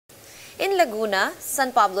In Laguna,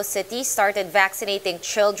 San Pablo City started vaccinating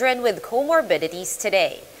children with comorbidities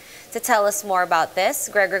today. To tell us more about this,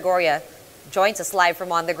 Greg Gregoria joins us live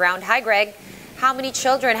from on the ground. Hi, Greg. How many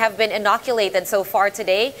children have been inoculated so far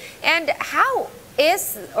today? And how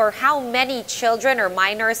many children or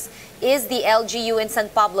minors is the LGU in San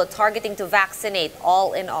Pablo targeting to vaccinate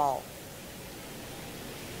all in all?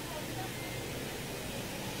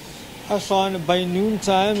 Sean, by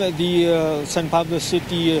noontime, the San Pablo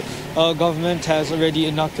City government has already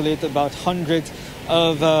inoculated about hundreds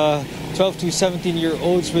of 12 to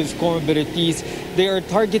 17-year-olds with comorbidities. They are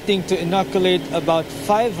targeting to inoculate about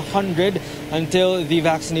 500 until the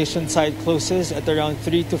vaccination site closes at around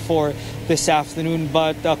 3 to 4 this afternoon.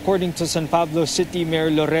 But according to San Pablo City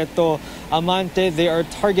Mayor Loreto Amante, they are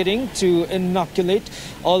targeting to inoculate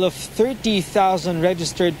all of 30,000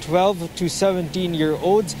 registered 12 to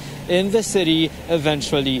 17-year-olds in the city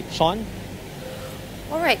eventually. Sean?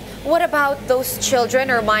 All right. What about those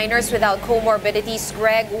children or minors without comorbidities,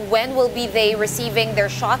 Greg? When will they receiving their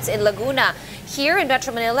shots in Laguna? Here in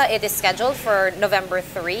Metro Manila, it is scheduled for November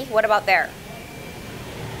 3. What about there?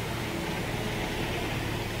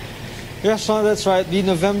 Yeah, Sean, that's right. The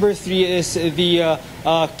November 3 is the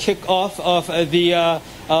kickoff of the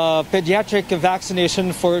pediatric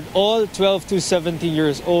vaccination for all 12 to 17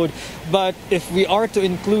 years old. But if we are to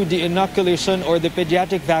include the inoculation or the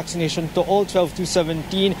pediatric vaccination to all 12 to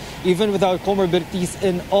 17, even without comorbidities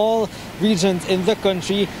in all regions in the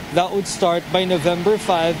country, that would start by November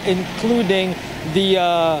 5, including the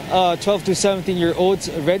 12 to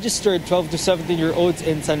 17-year-olds, registered 12 to 17-year-olds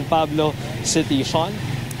in San Pablo City. Sean?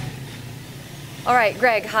 All right,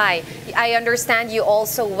 Greg, hi. I understand you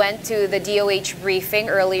also went to the DOH briefing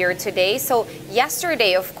earlier today. So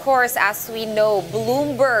yesterday, of course, as we know,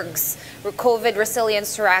 Bloomberg's COVID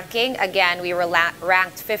resilience ranking, again, we were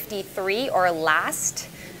ranked 53 or last.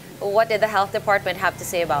 What did the health department have to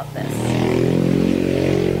say about this?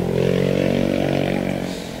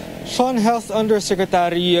 Sean, Health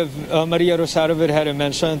Undersecretary Maria Rosario Vergere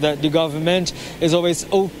mentioned that the government is always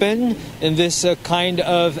open in this kind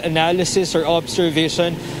of analysis or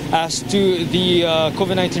observation as to the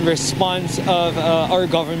COVID-19 response of our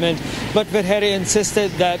government. But Vergere insisted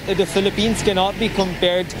that the Philippines cannot be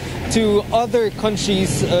compared to other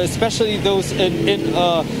countries, especially those in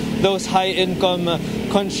those high-income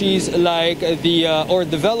countries like or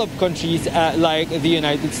developed countries like the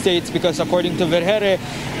United States, because according to Vergere,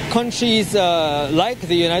 countries like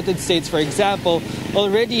the United States, for example,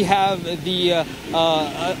 already have a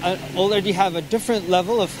different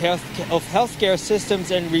level of healthcare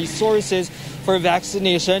systems and resources for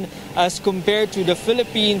vaccination as compared to the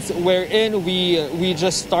Philippines, wherein we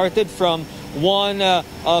just started from one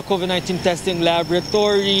COVID-19 testing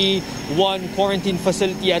laboratory, one quarantine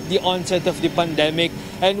facility at the onset of the pandemic,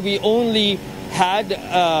 and we only had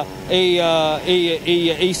a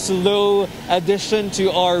slow addition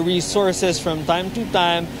to our resources from time to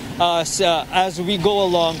time as we go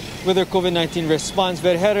along with our COVID-19 response.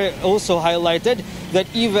 Vergere also highlighted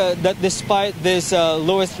that despite this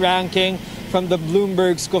lowest ranking from the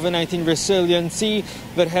Bloomberg's COVID-19 resiliency,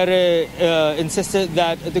 Vergere insisted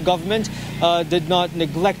that the government did not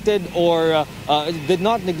neglected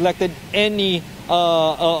any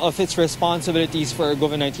of its responsibilities for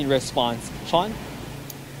COVID-19 response. Sean?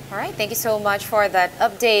 All right, thank you so much for that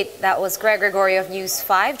update. That was Greg Gregorio of News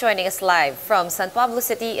 5 joining us live from San Pablo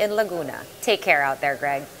City in Laguna. Take care out there,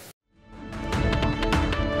 Greg.